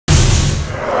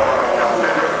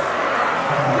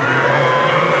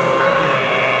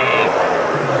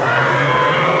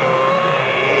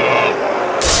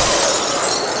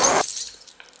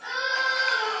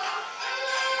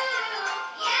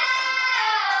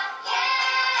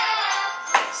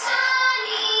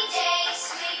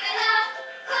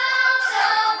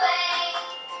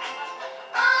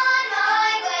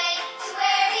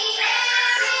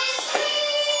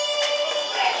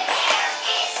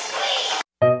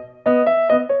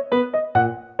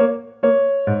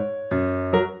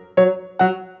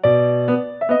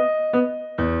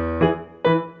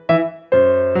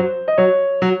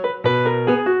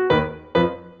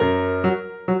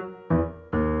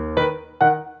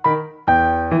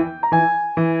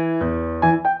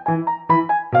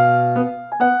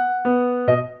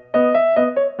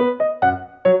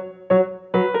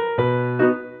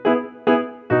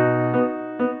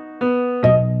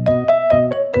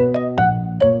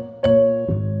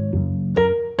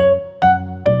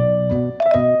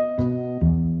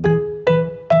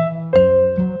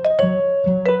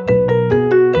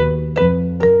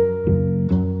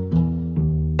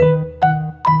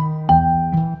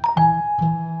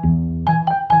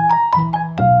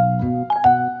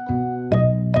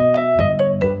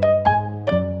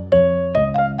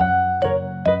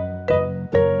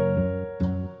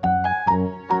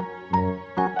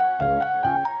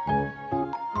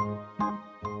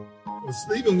was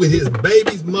sleeping with his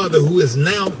baby's mother, who is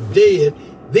now dead,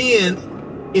 then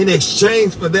in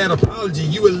exchange for that apology,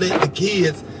 you would let the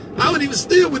kids. I wouldn't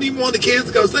even want the kids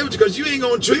to go stay with you because you ain't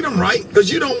gonna treat them right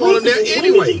because you don't want them there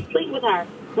anyway. When did he sleep with her?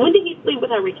 When did he sleep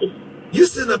with her, Ricky? You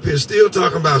sitting up here still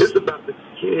talking about it's about the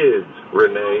kids,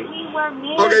 Renee. We were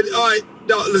married. Okay, all right,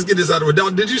 dog, let's get this out of the way.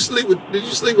 Dog, did you sleep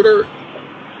with her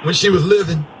when she was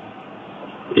living?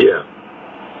 Yeah.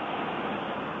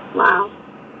 Wow.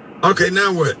 Okay,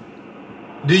 now what?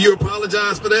 Do you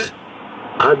apologize for that?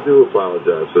 I do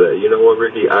apologize for that. You know what,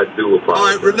 Ricky? I do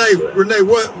apologize. All right, Renee,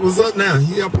 what was up now?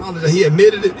 He apologized. He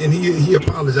admitted it, and he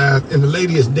apologized, and the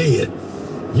lady is dead.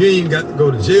 You ain't even got to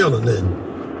go to jail or nothing.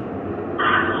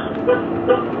 I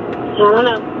don't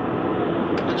know.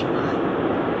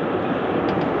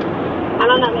 I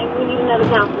don't know. Maybe we need another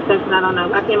counseling session. I don't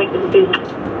know. I can't make the decision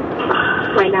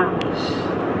right now.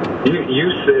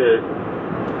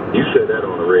 You said that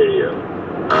on the radio.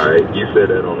 All right, you said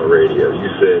that on the radio. You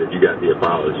said if you got the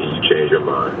apology, you changed your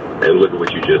mind. And look at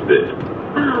what you just did.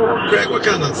 Greg, what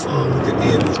kind of song we could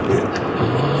end this with?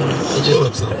 Pull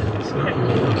up something.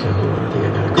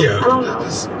 Yeah,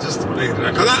 just to play it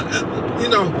out. Because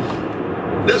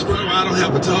that's why I don't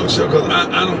have a talk show, because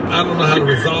I don't know how to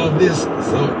resolve this.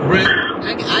 So, Greg.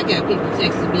 I got people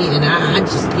texting me, and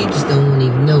you just don't want to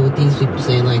even know what these people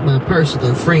say. Like my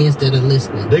personal friends that are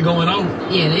listening, they going on.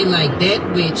 Yeah, they like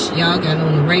that witch y'all got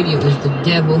on the radio is the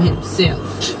devil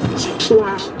himself.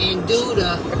 Wow. And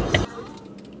Duda.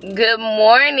 Good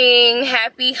morning,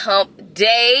 happy hump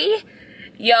day,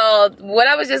 y'all. What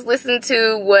I was just listening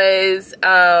to was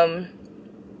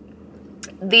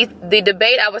the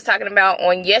debate I was talking about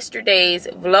on yesterday's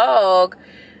vlog,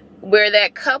 where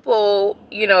that couple,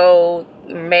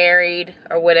 married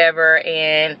or whatever,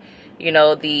 and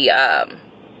the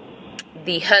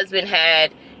husband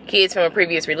had kids from a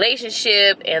previous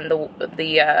relationship, and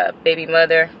the baby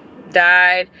mother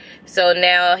died. So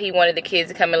now he wanted the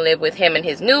kids to come and live with him and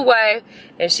his new wife,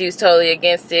 and she was totally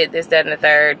against it, this, that, and the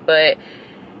third. But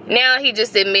now he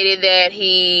just admitted that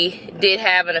he did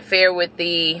have an affair with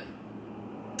the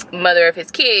mother of his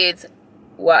kids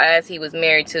as he was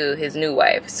married to his new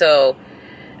wife. So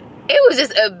it was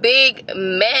just a big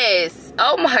mess.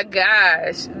 Oh my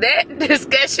gosh, that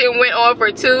discussion went on for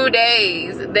 2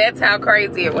 days. That's how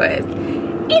crazy it was.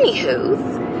 Anywho,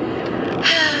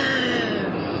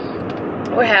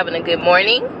 we're having a good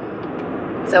morning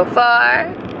so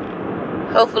far.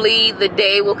 Hopefully the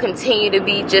day will continue to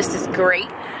be just as great.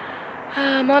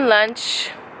 I'm on lunch.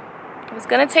 I was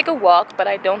gonna take a walk, but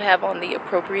I don't have on the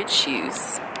appropriate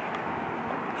shoes.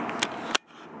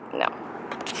 No.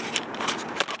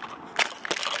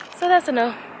 So that's a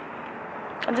no.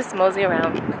 I'll just mosey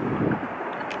around.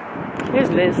 Here's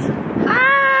Liz.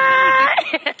 Hi!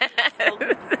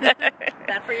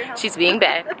 She's being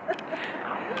bad.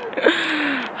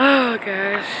 Oh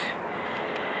gosh.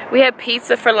 We had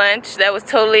pizza for lunch. That was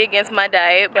totally against my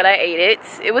diet, but I ate it.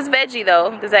 It was veggie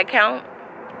though. Does that count?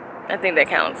 I think that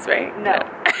counts, right? No.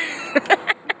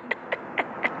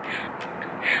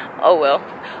 Oh well.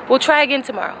 We'll try again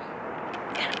tomorrow.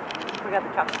 We got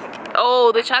the chocolate cake.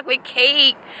 Oh, the chocolate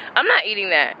cake. I'm not eating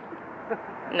that.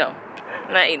 No,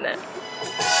 I'm not eating that.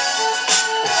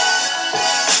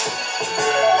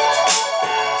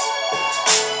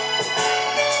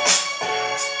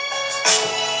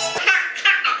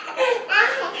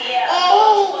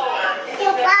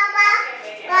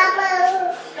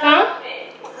 Huh?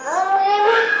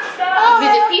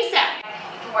 With a pizza.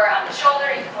 You can wear it on the shoulder,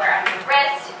 you can wear it on your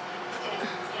wrist, you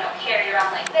can, carry it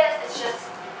around like this. It's just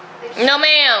the cute No,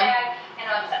 ma'am. and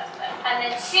I'm obsessed with it. And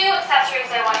then 2 accessories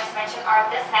I wanted to mention are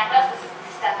this necklace. This is the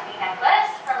Stephanie necklace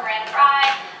from Rand Fry.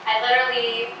 I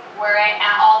literally wear it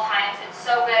at all times. It's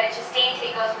so good. It's just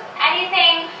dainty. It goes with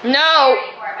anything. No.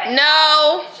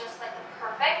 No. It's just like the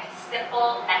perfect,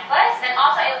 simple necklace. And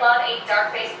also I love a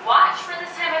dark face watch for this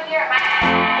time of year.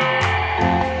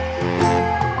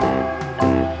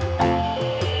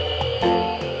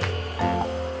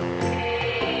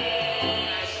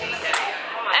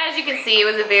 As you can see, it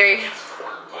was a very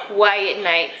quiet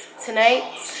night tonight.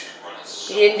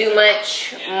 We didn't do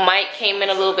much. Mike came in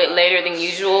a little bit later than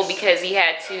usual because he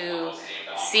had to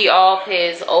see off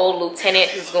his old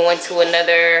lieutenant who's going to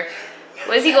another,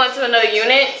 what is he going to, another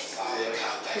unit?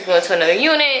 He's going to another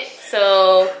unit,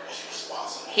 so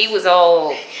he was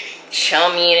all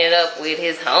chummying it up with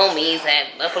his homies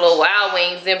at Buffalo Wild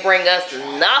Wings. Didn't bring us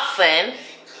nothing.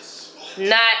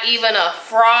 Not even a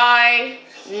fry,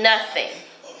 nothing.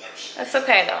 That's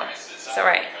okay though. It's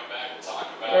alright.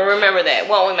 We'll remember that,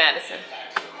 won't we, Madison?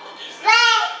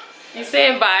 Bye. You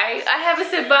saying bye? I haven't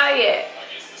said bye yet.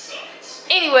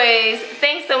 Anyways,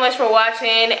 thanks so much for watching,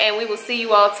 and we will see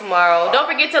you all tomorrow. Don't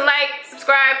forget to like,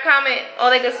 subscribe, comment, all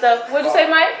that good stuff. What'd you say,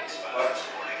 Mike?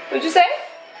 What'd you say?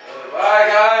 Bye,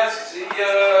 guys. See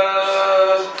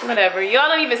ya. Whatever. Y'all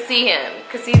don't even see him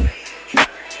because he's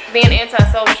being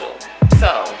antisocial.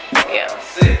 So, yeah.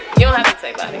 You don't have to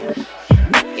say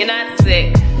bye. You're not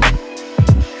sick.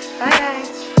 Bye,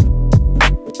 guys.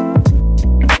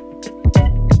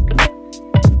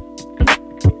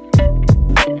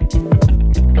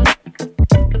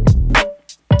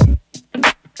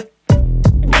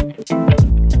 Thank you.